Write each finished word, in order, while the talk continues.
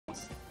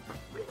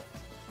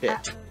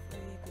Shit.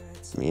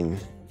 I mean,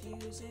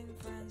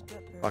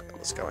 fuck,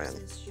 let's go in.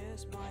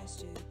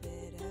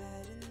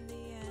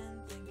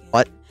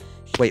 What?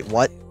 Wait,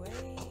 what?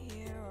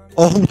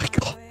 Oh my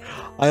god.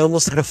 I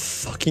almost had a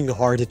fucking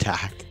heart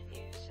attack.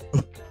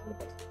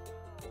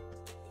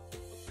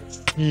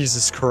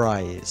 Jesus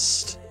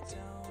Christ.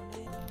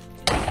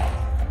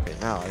 Okay,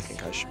 now I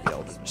think I should be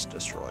able to just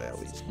destroy at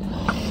least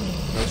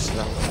most of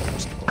them.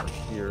 Just over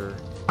here.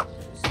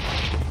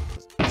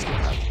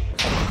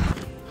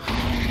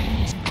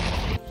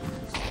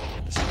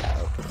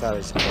 That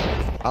is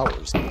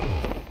hours.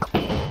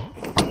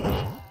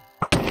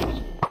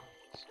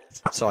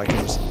 So I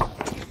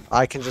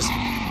can just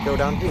go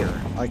down here.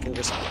 I can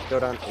just go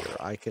down here.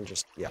 I can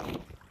just, yeah.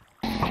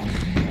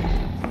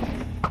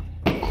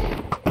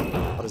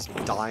 What is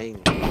dying?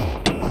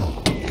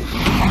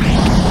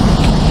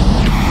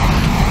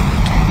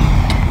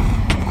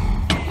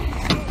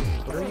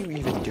 What are you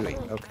even doing?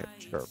 Okay,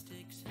 sure.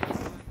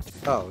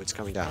 Oh, it's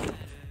coming down.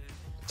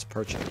 It's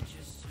perching.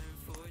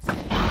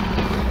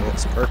 Oh,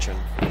 it's perching.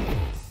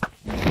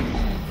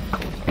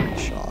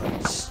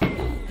 Shots.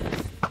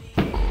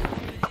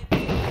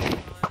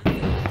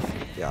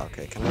 Yeah,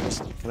 okay, can I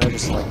just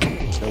like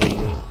kill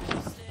you?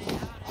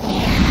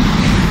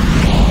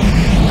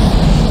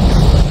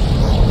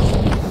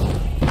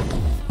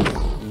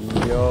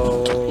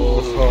 Yo.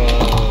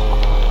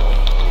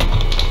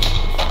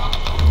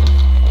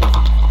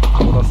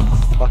 What a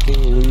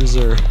fucking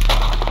loser.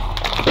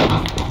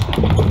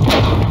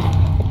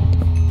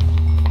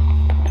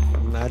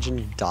 Imagine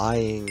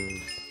dying.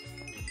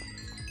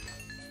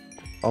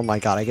 Oh my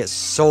god, I get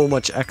so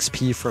much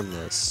XP from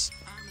this.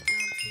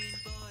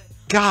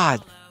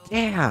 God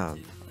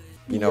damn.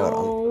 You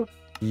know what?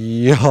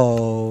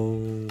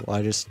 Yo.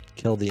 I just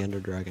killed the Ender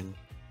Dragon.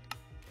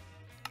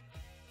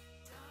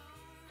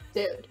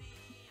 Dude.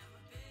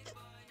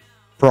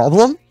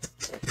 Problem?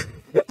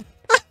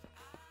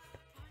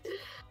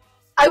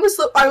 I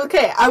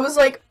was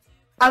like,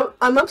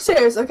 I'm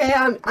upstairs, okay?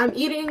 I'm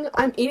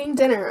eating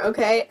dinner,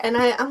 okay? And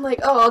I'm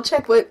like, oh, I'll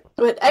check what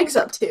Egg's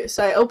up to.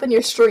 So I open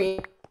your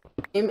stream,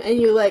 and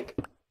you like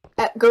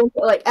go to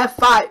like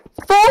F5,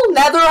 full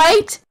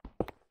netherite.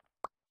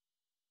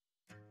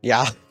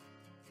 Yeah.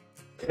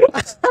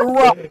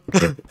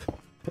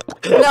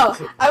 No,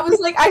 I was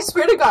like, I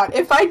swear to God,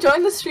 if I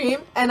join the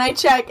stream and I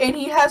check and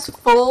he has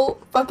full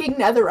fucking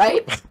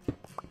netherite,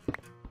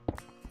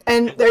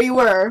 and there you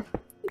were,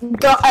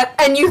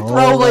 and you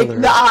throw like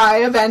the eye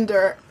of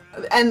Ender,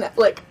 and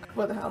like,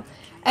 what the hell?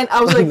 And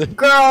I was like,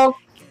 girl.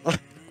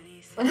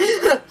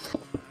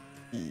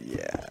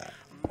 Yeah.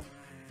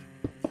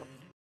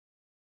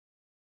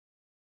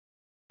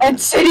 And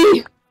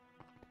city.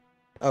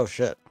 Oh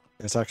shit.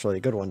 It's actually a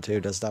good one too.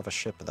 Does it have a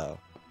ship though?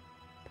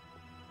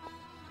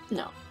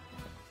 No.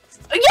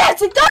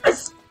 Yes, it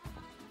does!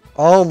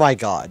 Oh my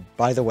god.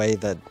 By the way,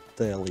 the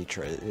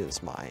Elytra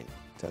is mine.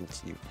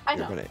 Since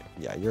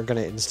you're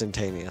gonna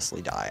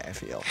instantaneously die, I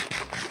feel.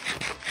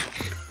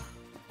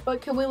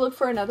 But can we look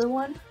for another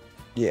one?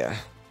 Yeah.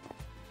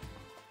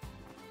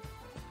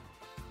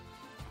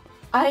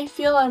 I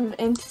feel I'm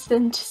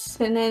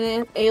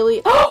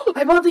alien. Oh!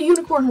 I bought the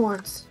unicorn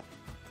horns!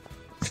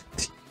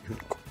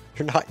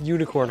 They're not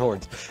unicorn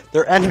horns.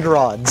 They're end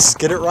rods.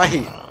 Get it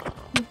right.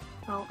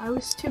 Oh, I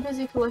was too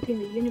busy collecting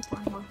the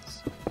unicorn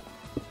horns.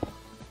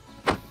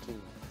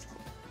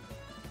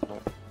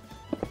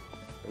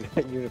 They're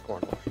not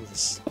unicorn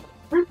horns.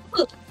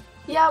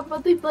 Yeah,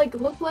 but they like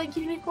look like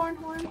unicorn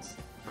horns.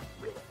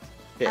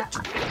 Shit.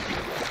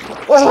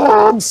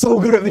 Oh, I'm so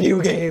good at video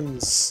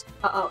games.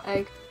 Uh-oh,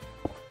 Egg.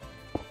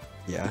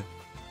 Yeah.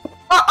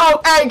 Uh-oh,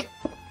 Egg!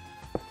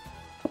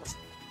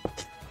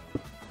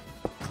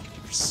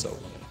 You're so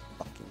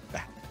fucking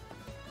bad.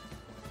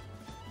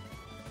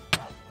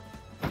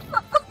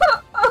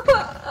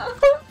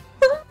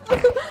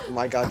 Oh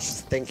my god,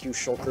 just thank you,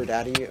 Shulker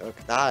Daddy.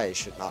 Okay, I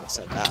should not have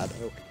said that.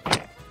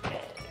 Okay.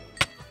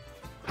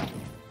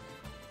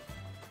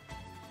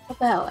 What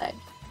the hell, Egg?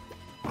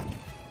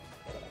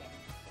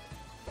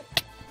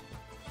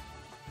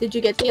 Did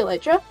you get the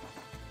Elytra?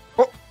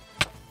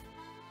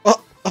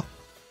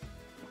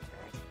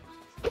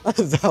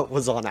 That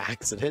was on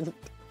accident.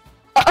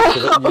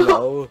 You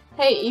know.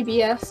 Hey,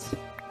 EBS.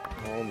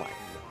 Oh my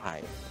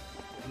god.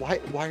 Why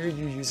are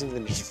you using the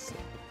name of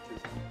your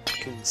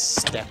fucking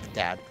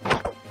stepdad?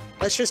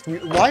 Let's just.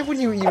 Why would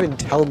you even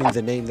tell me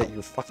the name that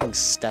your fucking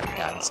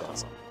stepdad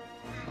says?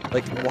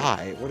 Like,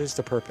 why? What is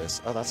the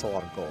purpose? Oh, that's a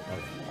lot of gold.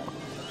 Okay.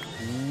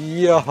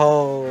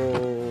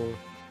 Yo.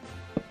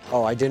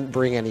 Oh, I didn't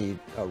bring any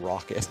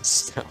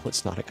rockets. That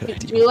was not a good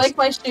idea. Do you like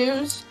my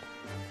shoes?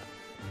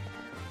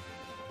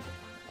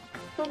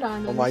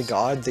 Oh my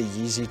god, the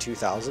Yeezy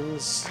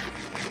 2000s?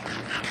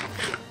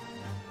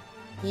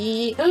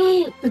 The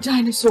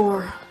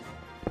dinosaur.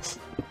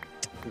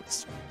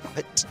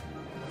 What?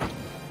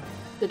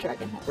 The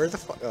dragon head. Where the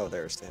fuck? Oh,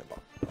 there's the hitbox.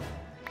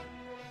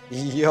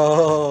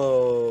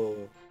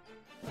 Yo!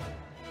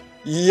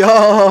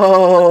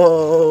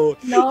 Yo!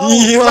 No.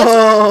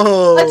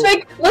 Yo!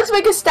 Let's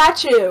make a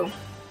statue.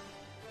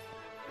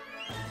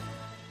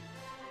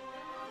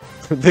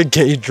 The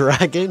gay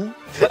dragon?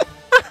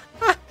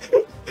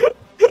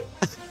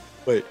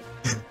 Wait.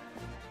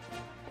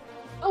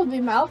 Oh, the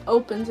mouth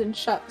opens and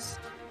shuts.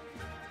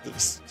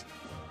 It's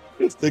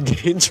the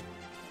gay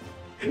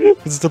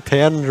It's the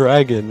pan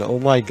dragon, oh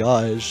my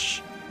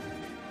gosh.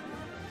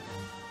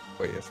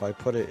 Wait, if I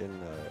put it in